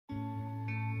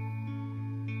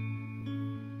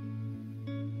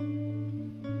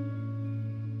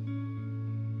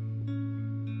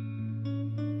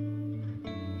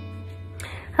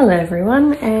Hello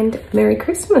everyone and Merry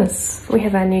Christmas. We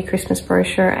have our new Christmas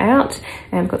brochure out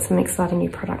and I've got some exciting new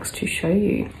products to show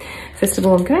you. First of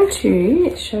all, I'm going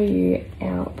to show you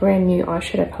our brand new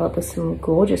eyeshadow palette with some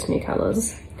gorgeous new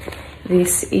colours.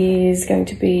 This is going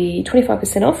to be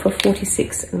 25% off for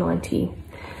 $46.90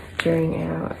 during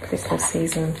our Christmas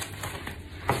season.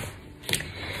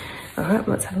 Alright,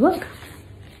 let's have a look.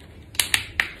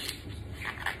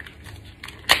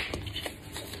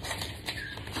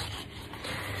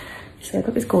 So they've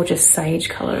got this gorgeous sage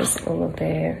colour as all of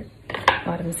their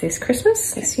items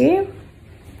this year.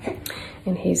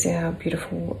 And here's our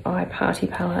beautiful eye party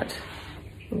palette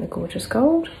in the gorgeous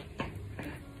gold.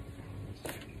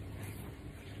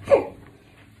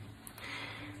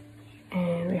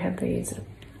 And we have these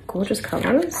gorgeous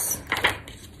colours.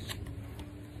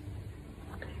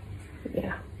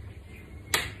 Yeah.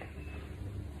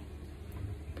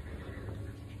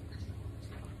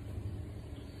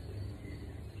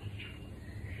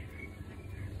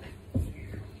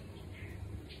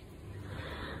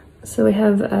 So we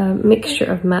have a mixture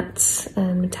of mattes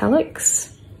and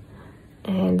metallics,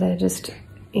 and they're just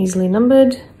easily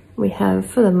numbered. We have,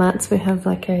 for the mattes, we have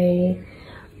like a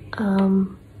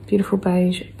beautiful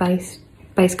beige base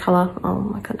colour.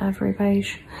 Oh, I can't ivory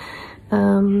beige.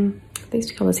 These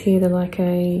two colours here, they're like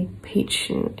a peach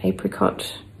and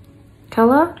apricot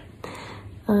colour.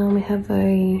 We have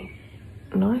a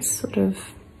nice sort of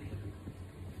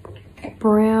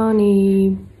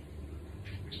browny,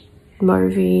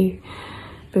 mauvey,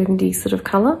 burgundy sort of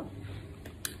colour,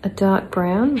 a dark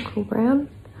brown, cool brown,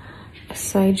 a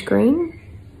sage green,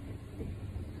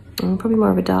 and probably more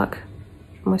of a dark,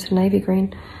 almost a navy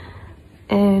green,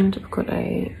 and we've got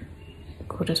a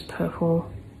gorgeous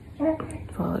purple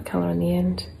violet colour in the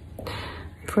end.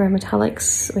 For our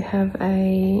metallics, we have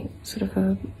a sort of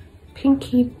a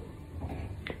pinky,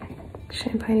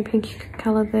 champagne pinky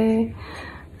colour there,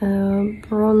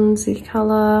 bronzy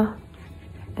colour,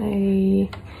 a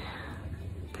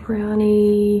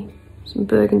brownie, some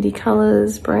burgundy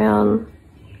colours, brown,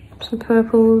 some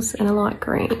purples, and a light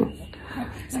green.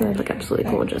 So they look absolutely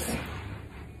gorgeous.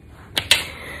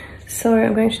 So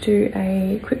I'm going to do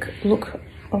a quick look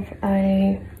of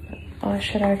a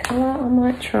eyeshadow colour. I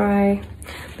might try,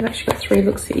 I've actually got 3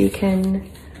 looks that you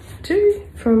can do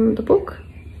from the book.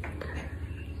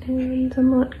 And I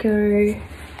might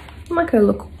go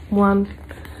look 1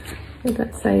 with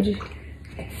that sage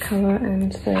colour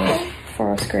and the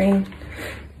forest green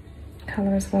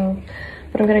colour as well.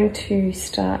 But I'm going to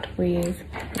start with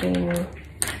putting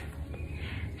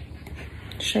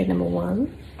shade number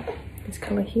 1, this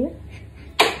colour here,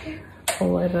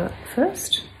 all over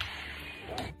first.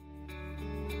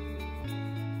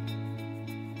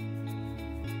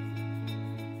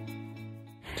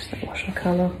 Just that wash of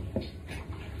colour.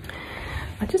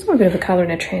 I just want a bit of a colour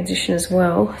in a transition as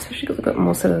well, especially because I've got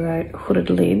more sort of a hooded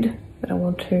lid. But I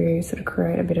want to sort of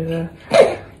create a bit of a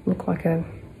look like a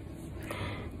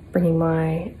bringing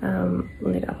my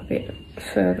lid up a bit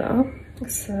further.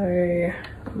 So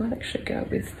I might actually go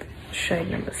with shade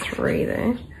number 3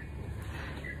 there.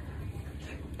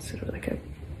 Sort of like a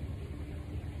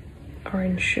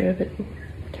orange sherbet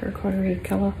terracotta-y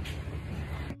colour.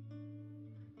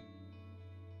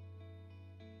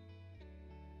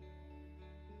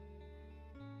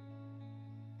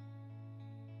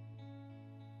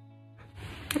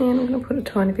 And I'm going to put a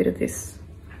tiny bit of this,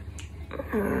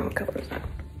 what colour is that?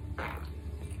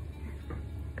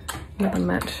 Another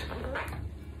matte,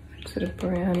 sort of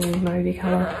browny, mauvey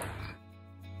colour.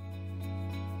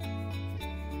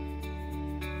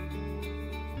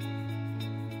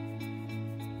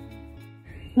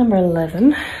 Number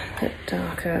 11, that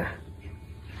darker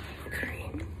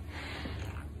green.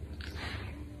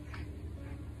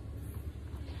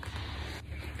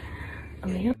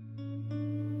 On the other.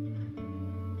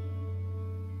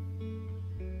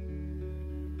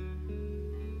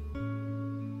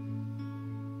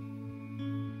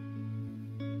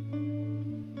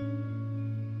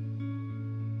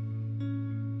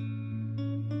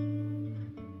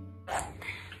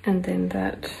 And then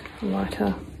that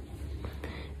lighter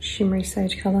shimmery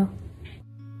sage colour.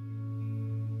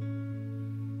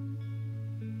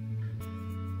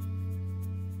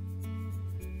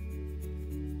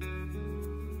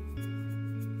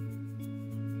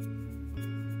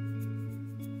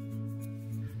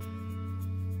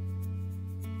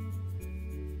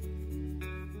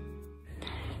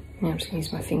 Now I'm just going to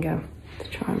use my finger to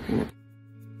try and bring it.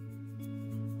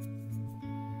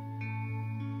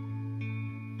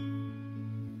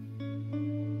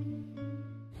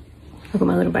 I've got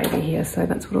my little baby here, so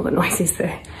that's what all the noise is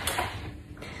there.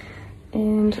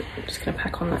 And I'm just going to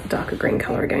pack on that darker green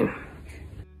colour again.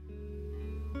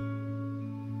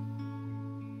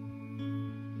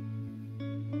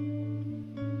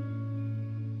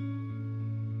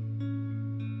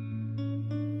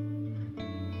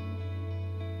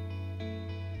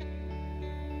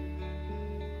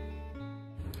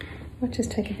 Let's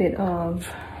just take a bit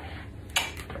of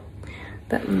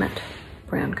that matte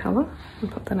brown colour and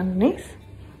pop that underneath.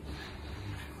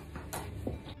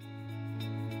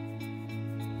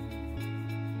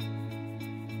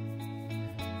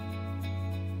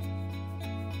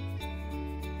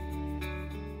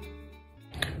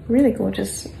 Really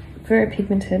gorgeous, very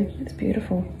pigmented, it's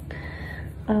beautiful.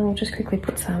 I'll just quickly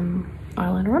put some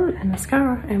eyeliner on and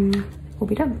mascara and we'll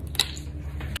be done.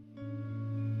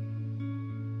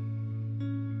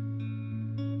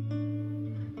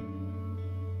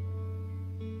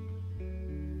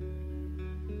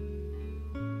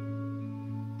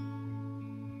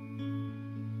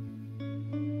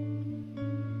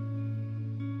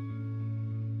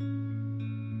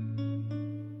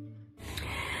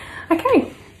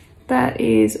 Okay, that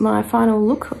is my final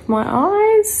look of my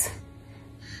eyes.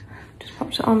 Just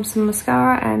popped on some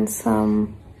mascara and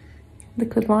some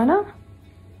liquid liner.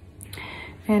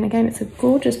 And again, it's a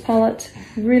gorgeous palette.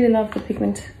 Really love the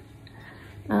pigment,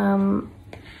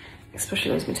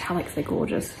 especially those metallics, they're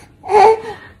gorgeous.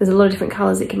 There's a lot of different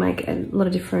colours that can make a lot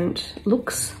of different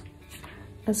looks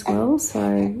as well.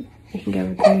 So you can go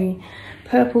with the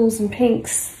purples and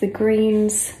pinks, the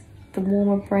greens, the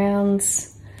warmer browns,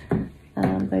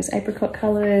 those apricot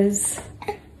colours.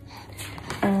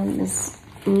 There's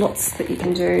lots that you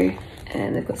can do,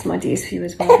 and they've got some ideas for you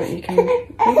as well that you can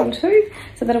move on to.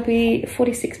 So that'll be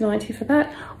 $46.90 for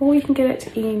that, or you can get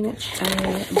it in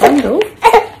a bundle.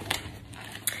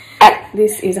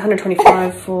 This is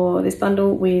 $125 for this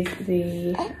bundle with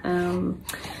the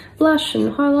blush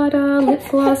and highlighter, lip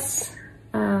gloss,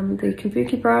 the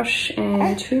kabuki brush,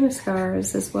 and 2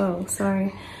 mascaras as well.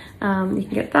 So you can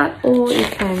get that, or you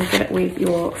can get it with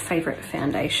your favourite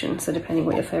foundation. So depending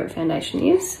what your favourite foundation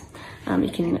is, you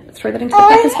can throw that into the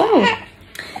pack as well.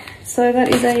 So that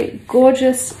is a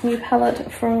gorgeous new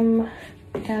palette from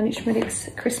our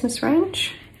Nutrimetics Christmas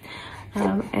range.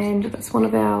 And that's one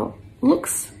of our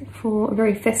looks for a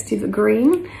very festive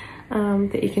green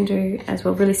that you can do as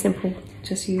well. Really simple,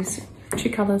 just use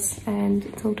 2 colours and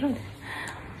it's all done.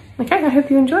 Okay, I hope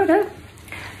you enjoyed it.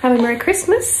 Have a Merry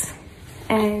Christmas.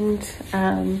 And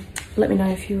let me know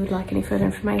if you would like any further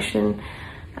information,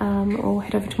 or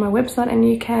head over to my website and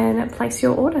you can place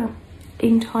your order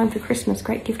in time for Christmas.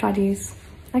 Great gift ideas.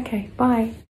 Okay, bye.